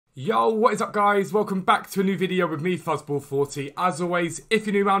Yo, what is up guys? Welcome back to a new video with me, Fuzzball40. As always, if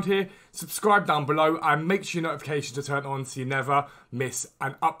you're new around here, subscribe down below and make sure your notifications are turned on so you never miss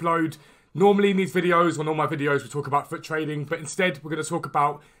an upload. Normally in these videos, on all my videos, we talk about foot trading, but instead we're going to talk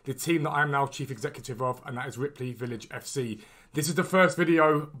about the team that I am now chief executive of, and that is Ripley Village FC. This is the first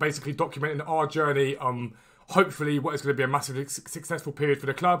video basically documenting our journey, hopefully what is going to be a massively successful period for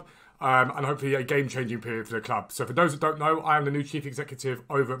the club. And hopefully a game-changing period for the club. So for those that don't know, I am the new Chief Executive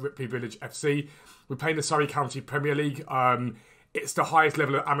over at Ripley Village FC. We're playing the Surrey County Premier League. It's the highest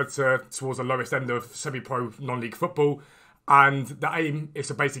level of amateur towards the lowest end of semi-pro non-league football. And the aim is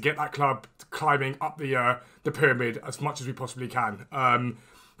to basically get that club climbing up the pyramid as much as we possibly can.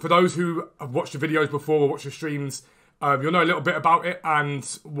 For those who have watched the videos before or watched the streams, you'll know a little bit about it and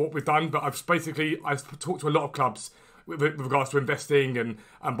what we've done. But I've talked to a lot of clubs with regards to investing and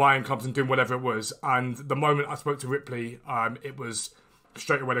buying clubs and doing whatever it was. And the moment I spoke to Ripley, it was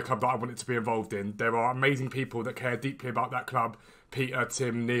straight away the club that I wanted to be involved in. There are amazing people that care deeply about that club. Peter,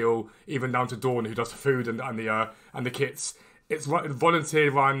 Tim, Neil, even down to Dawn, who does the food and the kits. It's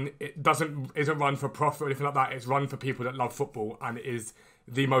volunteer run. It isn't run for profit or anything like that. It's run for people that love football, and it is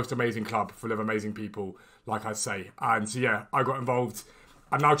the most amazing club full of amazing people, like I say. And so yeah, I got involved.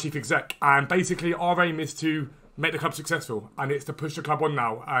 I'm now chief exec, and basically our aim is to make the club successful, and it's to push the club on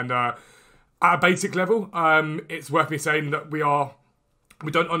now. And at a basic level, it's worth me saying that we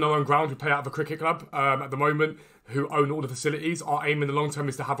don't own our own ground. We play out of a cricket club at the moment, who own all the facilities. Our aim in the long term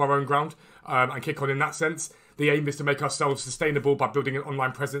is to have our own ground and kick on in that sense. The aim is to make ourselves sustainable by building an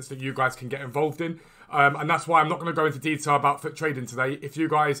online presence that you guys can get involved in. And that's why I'm not going to go into detail about foot trading today. If you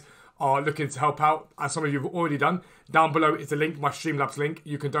guys are looking to help out, as some of you have already done, down below is the link, my Streamlabs link.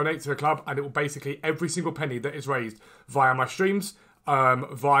 You can donate to the club, and it will basically, every single penny that is raised via my streams,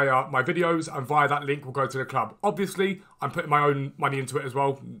 via my videos, and via that link will go to the club. Obviously, I'm putting my own money into it as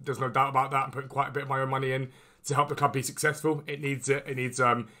well. There's no doubt about that. I'm putting quite a bit of my own money in to help the club be successful. It needs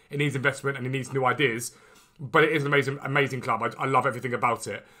investment, and it needs new ideas. But it is an amazing club. I love everything about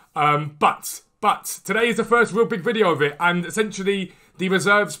it. But today is the first real big video of it, and essentially the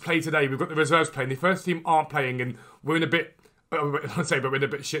reserves play today. We've got the reserves playing. The first team aren't playing, and we're in a bit, we're in a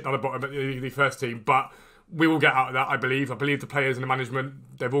bit shit down the bottom at the first team, but we will get out of that, I believe. I believe the players and the management,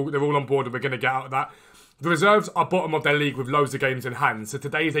 they're all on board, and we're going to get out of that. The reserves are bottom of their league with loads of games in hand, so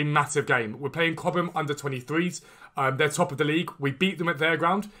today is a massive game. We're playing Cobham under-23s. They're top of the league. We beat them at their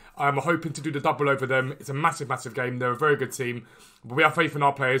ground. We're hoping to do the double over them. It's a massive, massive game. They're a very good team. But we have faith in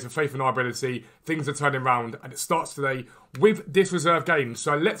our players and faith in our ability. Things are turning around, and it starts today with this reserve game.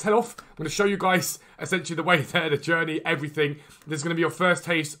 So let's head off. I'm going to show you guys essentially the way there, the journey, everything. This is going to be your first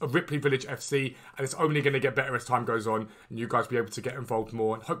taste of Ripley Village FC, and it's only going to get better as time goes on, and you guys will be able to get involved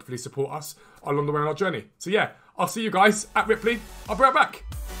more and hopefully support us along the way on our journey. So yeah, I'll see you guys at Ripley. I'll be right back.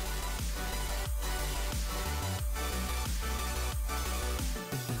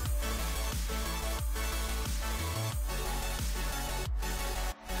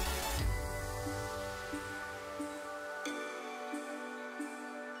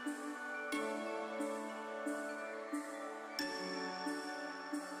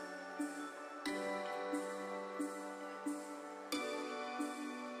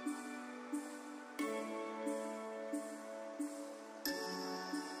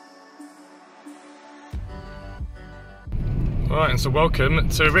 Right, and so welcome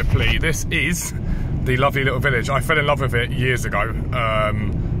to Ripley. This is the lovely little village. I fell in love with it years ago.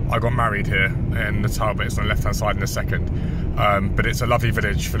 I got married here in the town, but it's on the left-hand side in a second. But it's a lovely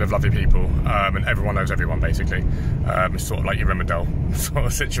village full of lovely people, and everyone knows everyone, basically. It's sort of like your Emmerdale sort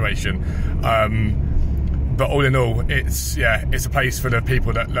of situation. But all in all, it's a place full of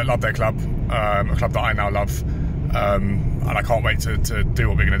people that love their club, a club that I now love, and I can't wait to do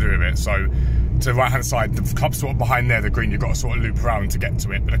what we're going to do with it. So, to the right hand side, the club's sort of behind there, the green, you've got to sort of loop around to get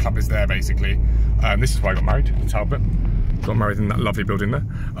to it, but the club is there basically. This is where I got married, in Talbot. Got married in that lovely building there.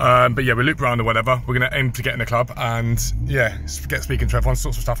 But yeah, we loop around or whatever. We're going to aim to get in the club and yeah, get speaking to everyone,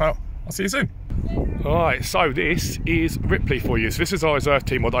 sort some stuff out. I'll see you soon. Alright, so this is Ripley for you. So this is our reserve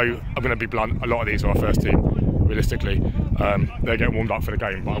team, although I'm going to be blunt, a lot of these are our first team, realistically. They're getting warmed up for the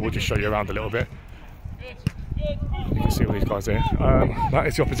game, but I will just show you around a little bit. You can see all these guys here. That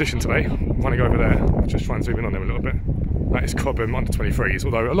is the opposition today. I'm running over there. I'll just try and zoom in on them a little bit. That is Cobham under-23s,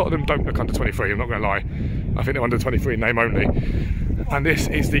 although a lot of them don't look under-23, I'm not going to lie. I think they're under-23 name only. And this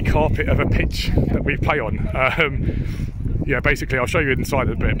is the carpet of a pitch that we play on. Yeah, basically, I'll show you inside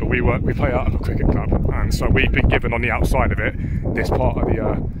a bit, but we play out of a cricket club, and so we've been given on the outside of it this part of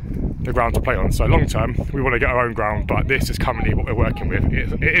the ground to play on. So long term, we want to get our own ground, but this is currently what we're working with.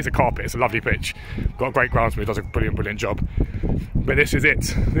 It is a carpet, it's a lovely pitch. Got a great groundsman who does a brilliant job. But this is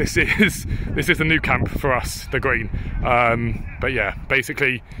it. This is the new camp for us, the green. But yeah,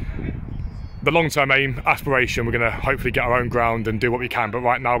 basically, the long-term aim, aspiration, we're going to hopefully get our own ground and do what we can. But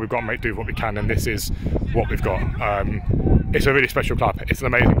right now, we've got to make do with what we can, and this is what we've got. It's a really special club. It's an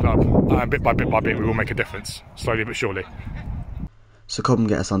amazing club. And bit by bit, we will make a difference, slowly but surely. So Cobham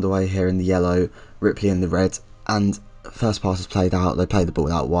get us underway here in the yellow, Ripley in the red, and first pass is played out. They play the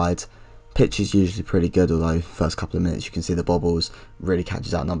ball out wide. Pitch is usually pretty good, although first couple of minutes you can see the bobbles. Really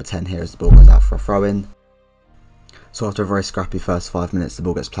catches out number 10 here as the ball goes out for a throw-in. So after a very scrappy first 5 minutes, the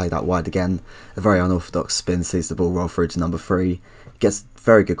ball gets played out wide again. A very unorthodox spin sees the ball roll through to number 3. Gets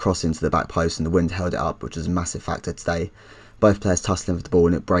very good cross into the back post, and the wind held it up, which was a massive factor today. Both players tussling for the ball,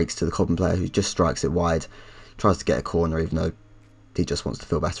 and it breaks to the Cobham player, who just strikes it wide. Tries to get a corner, even though he just wants to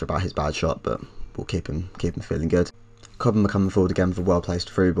feel better about his bad shot, but we'll keep him feeling good. Cobham are coming forward again for a well-placed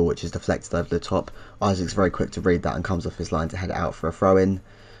through ball, which is deflected over the top. Isaac's very quick to read that and comes off his line to head it out for a throw-in.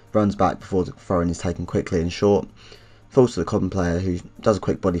 Runs back before the throw-in is taken quickly and short. Falls to the Cobham player, who does a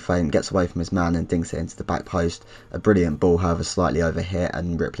quick body feint, gets away from his man and dinks it into the back post. A brilliant ball, however, slightly over hit,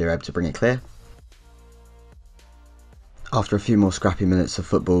 and Ripley are able to bring it clear. After a few more scrappy minutes of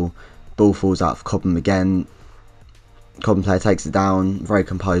football, ball falls out for Cobham again. Cobham player takes it down, very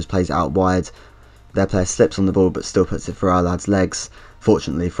composed, plays it out wide. Their player slips on the ball but still puts it through our lad's legs.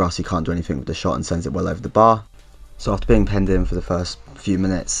 Fortunately for us, he can't do anything with the shot and sends it well over the bar. So after being penned in for the first few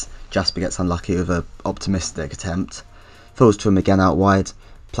minutes, Jasper gets unlucky with an optimistic attempt. Falls to him again out wide,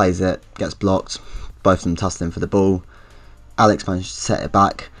 plays it, gets blocked. Both of them tussling for the ball. Alex manages to set it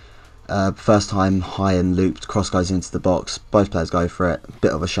back. First time high and looped, cross goes into the box. Both players go for it.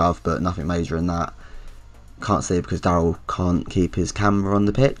 Bit of a shove, but nothing major in that. Can't see because Daryl can't keep his camera on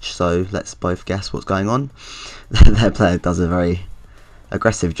the pitch, so let's both guess what's going on. Their player does a very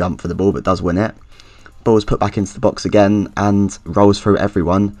aggressive jump for the ball but does win it. Ball's put back into the box again and rolls through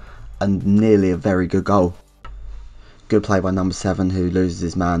everyone, and nearly a very good goal. Good play by number 7, who loses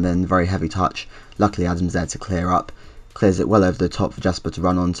his man, then very heavy touch. Luckily Adam's there to clear up. Clears it well over the top for Jasper to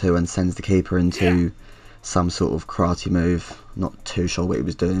run onto and sends the keeper into some sort of karate move. Not too sure what he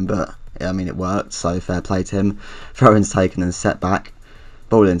was doing, but I mean, it worked, so fair play to him. Throw-in's taken and set back.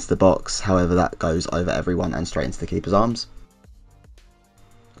 Ball into the box, however that goes over everyone and straight into the keeper's arms.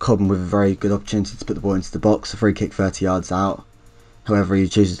 Cobham with a very good opportunity to put the ball into the box, a free kick 30 yards out. However, he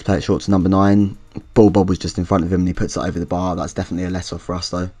chooses to play it short to number 9. Ball bobbles just in front of him and he puts it over the bar. That's definitely a let off for us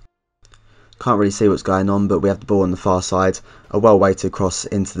though. Can't really see what's going on, but we have the ball on the far side. A well-weighted cross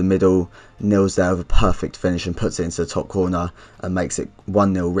into the middle. Neil's there with a perfect finish and puts it into the top corner and makes it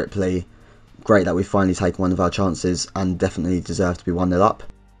 1-0 Ripley. Great that we've finally taken one of our chances and definitely deserve to be 1-0 up.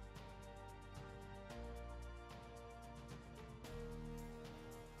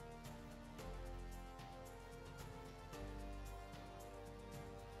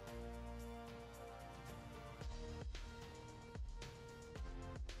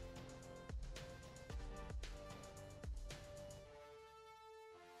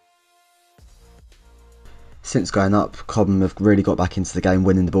 Since going up, Cobham have really got back into the game,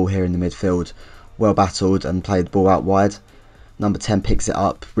 winning the ball here in the midfield. Well battled and played the ball out wide. Number 10 picks it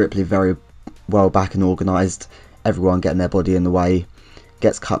up. Ripley very well back and organised. Everyone getting their body in the way.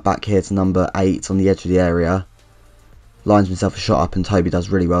 Gets cut back here to number 8 on the edge of the area. Lines himself a shot up and Toby does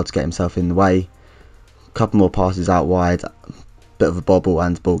really well to get himself in the way. Couple more passes out wide. Bit of a bobble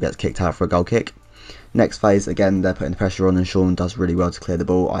and the ball gets kicked out for a goal kick. Next phase, again they're putting the pressure on and Sean does really well to clear the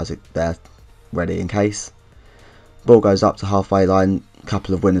ball. Isaac there ready in case. Ball goes up to halfway line,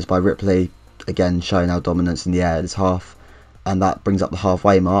 couple of winners by Ripley, again showing our dominance in the air this half, and that brings up the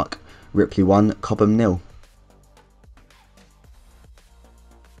halfway mark. Ripley 1, Cobham 0.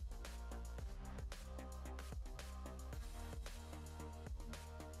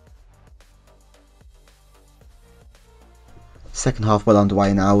 Second half well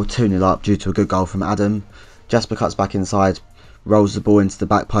underway now, 2-0 up due to a good goal from Adam. Jasper cuts back inside, rolls the ball into the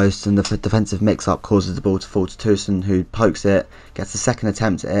back post, and the defensive mix-up causes the ball to fall to Tucson, who pokes it, gets the second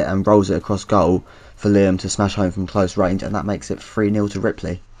attempt at it and rolls it across goal for Liam to smash home from close range, and that makes it 3-0 to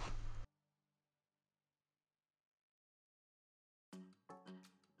Ripley.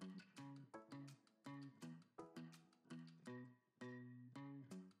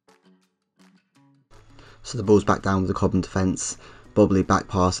 So the ball's back down with the Cobham defence, bobbly back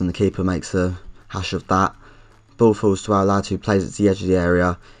pass and the keeper makes a hash of that. Ball falls to our lad who plays it to the edge of the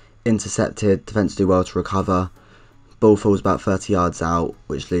area, intercepted, defence do well to recover. Ball falls about 30 yards out,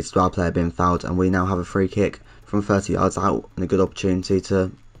 which leads to our player being fouled, and we now have a free kick from 30 yards out and a good opportunity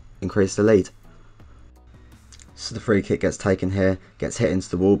to increase the lead. So the free kick gets taken here, gets hit into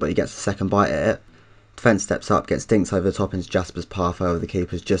the wall, but he gets a second bite at it. Defence steps up, gets dinked over the top into Jasper's path over the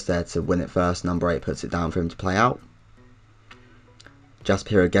keeper's just there to win it first. Number 8 puts it down for him to play out. Jasper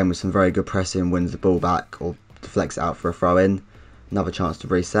here again with some very good pressing, wins the ball back or deflects it out for a throw in. Another chance to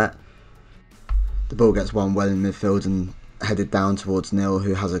reset. The ball gets won well in midfield and headed down towards Neil,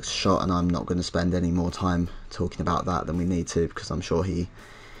 who has a shot, and I'm not going to spend any more time talking about that than we need to, because I'm sure he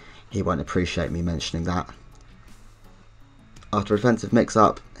won't appreciate me mentioning that. After a defensive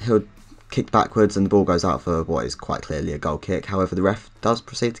mix-up, he'll kick backwards and the ball goes out for what is quite clearly a goal kick. However, the ref does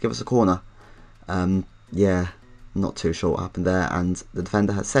proceed to give us a corner. Yeah, not too sure what happened there, and the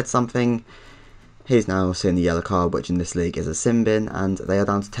defender has said something. He's now seeing the yellow card, which in this league is a sin bin, and they are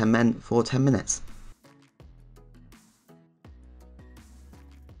down to 10 men for 10 minutes.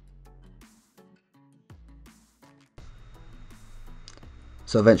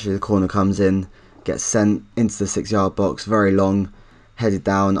 So eventually the corner comes in, gets sent into the 6-yard box, very long, headed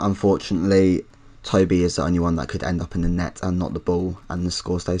down. Unfortunately, Toby is the only one that could end up in the net and not the ball, and the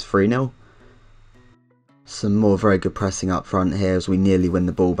score stays 3-0. Some more very good pressing up front here as we nearly win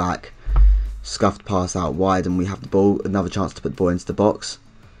the ball back. Scuffed pass out wide and we have the ball, another chance to put the ball into the box.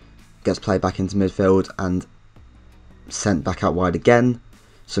 Gets played back into midfield and sent back out wide again.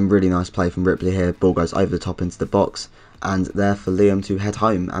 Some really nice play from Ripley here, ball goes over the top into the box, and there for Liam to head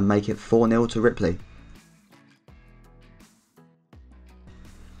home and make it 4-0 to Ripley.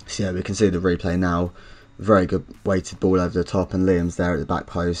 So yeah, we can see the replay now. Very good weighted ball over the top, and Liam's there at the back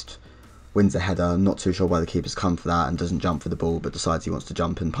post. Wins a header, not too sure why the keeper's come for that and doesn't jump for the ball, but decides he wants to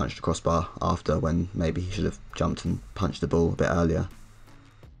jump and punch the crossbar after, when maybe he should have jumped and punched the ball a bit earlier.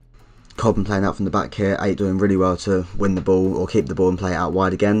 Cobham playing out from the back here, 8 doing really well to win the ball or keep the ball and play it out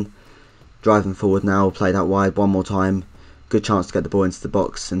wide again. Driving forward now, played out wide one more time. Good chance to get the ball into the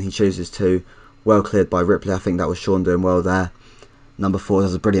box, and he chooses to. Well cleared by Ripley, I think that was Sean doing well there. Number 4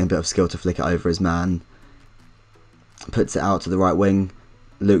 has a brilliant bit of skill to flick it over his man. Puts it out to the right wing.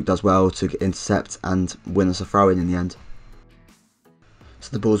 Luke does well to intercept and win us a throw-in the end. So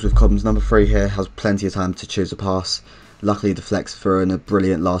the ball's with Cobham's. Number 3 here has plenty of time to choose a pass. Luckily deflects through in a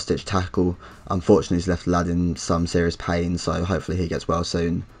brilliant last-ditch tackle. Unfortunately he's left the lad in some serious pain, so hopefully he gets well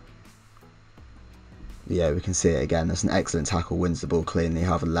soon. Yeah, we can see it again. That's an excellent tackle, wins the ball cleanly.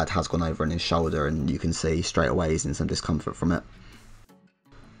 However, the lad has gone over on his shoulder and you can see straight away he's in some discomfort from it.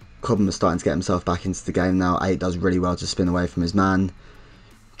 Cobham is starting to get himself back into the game now. 8 does really well to spin away from his man.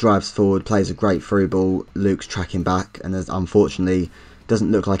 Drives forward, plays a great through ball. Luke's tracking back, and unfortunately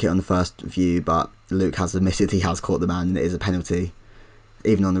doesn't look like it on the first view, but Luke has admitted he has caught the man and it is a penalty.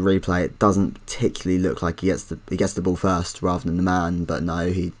 Even on the replay, it doesn't particularly look like he gets the ball first rather than the man, but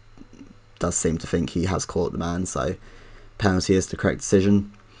no, he does seem to think he has caught the man, so penalty is the correct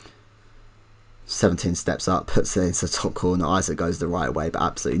decision. 17 steps up, puts it into the top corner. Isaac goes the right way, but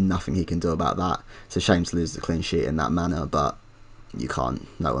absolutely nothing he can do about that. It's a shame to lose the clean sheet in that manner, but you can't,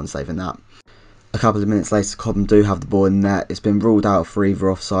 no one's saving that. A couple of minutes later, Cobham do have the ball in net. It's been ruled out for either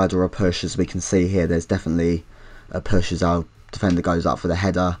offside or a push, as we can see here. There's definitely a push as our defender goes up for the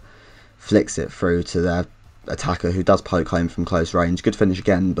header, flicks it through to their attacker, who does poke home from close range. Good finish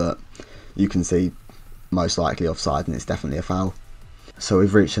again, but you can see most likely offside, and it's definitely a foul. So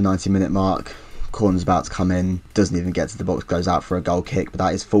we've reached the 90-minute mark. Corner's about to come in, doesn't even get to the box, goes out for a goal kick, but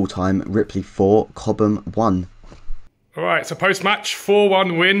that is full time. Ripley 4, Cobham 1. Alright, so post-match,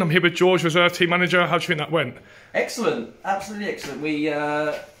 4-1 win. I'm here with George, reserve team manager. How do you think that went? Excellent, absolutely excellent.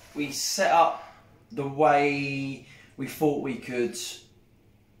 We set up the way we thought we could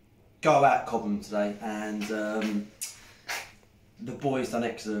go at Cobham today, and the boys done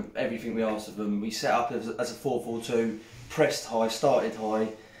excellent. Everything we asked of them. We set up as a 4-4-2, pressed high, started high,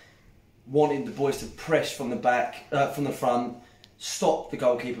 wanted the boys to press from the back, from the front, stop the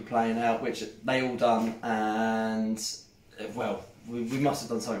goalkeeper playing out, which they all done, and well, we must have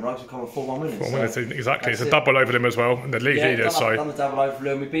done something right. We've come on 4-1 winners. So exactly, it's a double over them as well, and the league leaders. Yeah, done the double over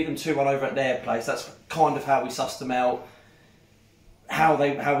them. We beat them 2-1 over at their place. That's kind of how we sussed them out, how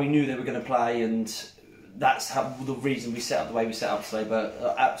we knew they were going to play, and that's the reason we set up the way we set up today.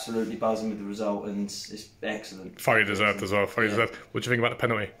 But absolutely buzzing with the result, and it's excellent. Fully deserved as well. Fully deserved. What do you think about the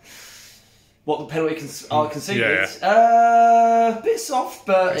penalty? What the penalty conceded? A bit soft,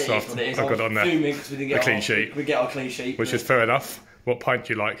 but it is what it is. I got on there. Because we didn't get clean sheet. We get our clean sheet, which is fair enough. What pint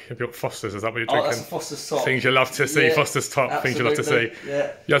do you like? Have you got Foster's? Is that what you're drinking? Oh, that's a Foster's top. Things you love to see. Foster's top. Absolutely. Things you love to see.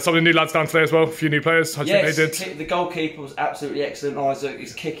 Yeah. You had some of the new lads down today as well. A few new players. How do you think they did? The goalkeeper was absolutely excellent. Isaac,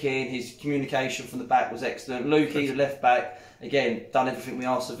 his kicking, his communication from the back was excellent. Lukey, the left back, again, done everything we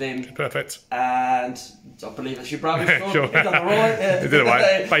asked of him. Perfect. And I believe that's your brother. Sure. He's done all right. Yeah. He did all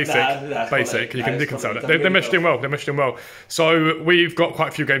right. Basic. Basic. You can sell that. They meshed in well. They meshed in well. So we've got quite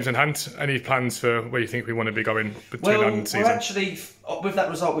a few games in hand. Any plans for where you think we want to be going between now and season? Well, actually, with that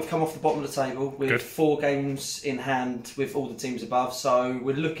result, we've come off the bottom of the table with Good. 4 games in hand with all the teams above. So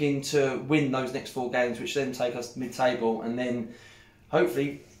we're looking to win those next 4 games, which then take us mid-table, and then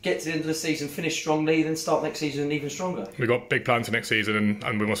hopefully get to the end of the season, finish strongly, then start next season even stronger. We've got big plans for next season,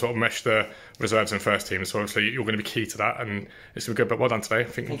 and we want to sort of mesh the reserves and first team. So obviously you're going to be key to that, and it's been good. But well done today. I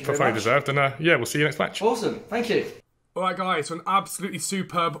think very deserved. And yeah, we'll see you next match. Awesome. Thank you. All right, guys. So an absolutely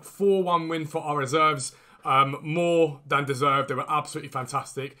superb 4-1 win for our reserves. More than deserved. They were absolutely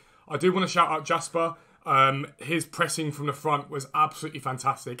fantastic. I do want to shout out Jasper. His pressing from the front was absolutely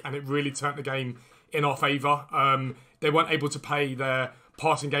fantastic, and it really turned the game in our favour. They weren't able to play their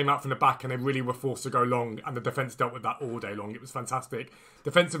passing game out from the back, and they really were forced to go long, and the defence dealt with that all day long. It was fantastic.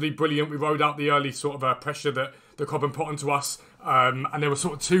 Defensively brilliant. We rode out the early sort of pressure that the Cobham put onto us, and there were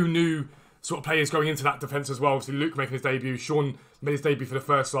sort of 2 new sort of players going into that defence as well. Obviously Luke making his debut. Sean made his debut for the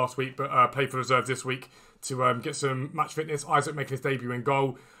first last week, but played for reserves this week to get some match fitness. Isaac making his debut in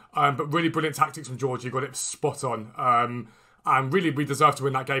goal. But really brilliant tactics from George. He got it spot on. And really, we deserved to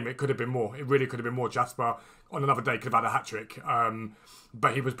win that game. It could have been more. It really could have been more. Jasper, on another day, could have had a hat-trick.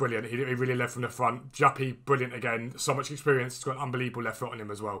 But he was brilliant. He really led from the front. Jappy, brilliant again. So much experience. He's got an unbelievable left foot on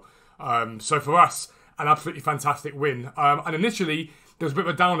him as well. So for us, an absolutely fantastic win. And initially, there was a bit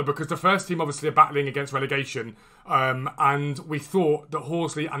of a downer because the first team obviously are battling against relegation. And we thought that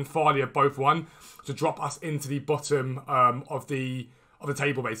Horsley and Farley had both won to drop us into the bottom of the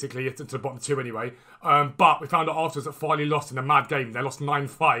table, basically, to the bottom 2 anyway. But we found out afterwards that Farley lost in a mad game. They lost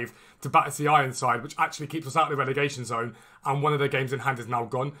 9-5 to Battersea Ironside, which actually keeps us out of the relegation zone, and one of their games in hand is now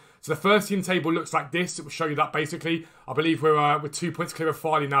gone. So the first team table looks like this. It will show you that, basically. I believe we're 2 points clear of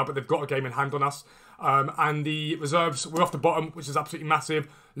Farley now, but they've got a game in hand on us. And the reserves, we're off the bottom, which is absolutely massive.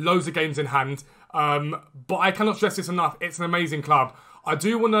 Loads of games in hand. But I cannot stress this enough. It's an amazing club. I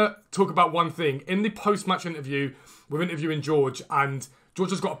do want to talk about one thing. In the post-match interview, we're interviewing George, and George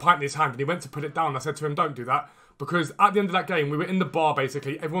has got a pint in his hand, and he went to put it down. I said to him, don't do that. Because at the end of that game, we were in the bar,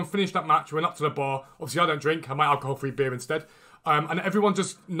 basically. Everyone finished that match, we went up to the bar. Obviously, I don't drink. I might alcohol-free beer instead. And everyone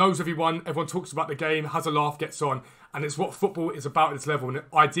just knows everyone. Everyone talks about the game, has a laugh, gets on. And it's what football is about at this level. And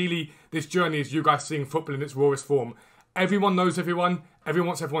ideally, this journey is you guys seeing football in its rawest form. Everyone knows everyone. Everyone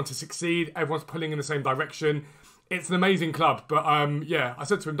wants everyone to succeed. Everyone's pulling in the same direction. It's an amazing club. But yeah, I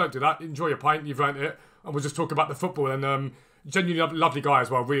said to him, don't do that. Enjoy your pint. You've earned it. And we'll just talk about the football. And genuinely lovely guy as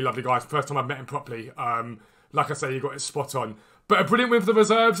well. Really lovely guy. First time I've met him properly. Like I say, you got it spot on. But a brilliant win for the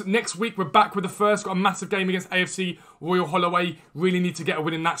reserves. Next week, we're back with the first. Got a massive game against AFC Royal Holloway. Really need to get a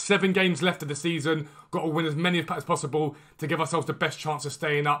win in that. 7 games left of the season. Got to win as many as possible to give ourselves the best chance of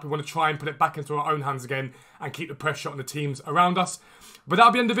staying up. We want to try and put it back into our own hands again and keep the pressure on the teams around us. But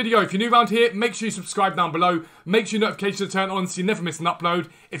that'll be the end of the video. If you're new around here, make sure you subscribe down below. Make sure your notifications are turned on so you never miss an upload.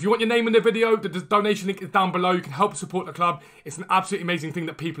 If you want your name in the video, the donation link is down below. You can help support the club. It's an absolutely amazing thing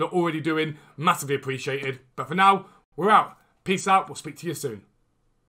that people are already doing. Massively appreciated. But for now, we're out. Peace out. We'll speak to you soon.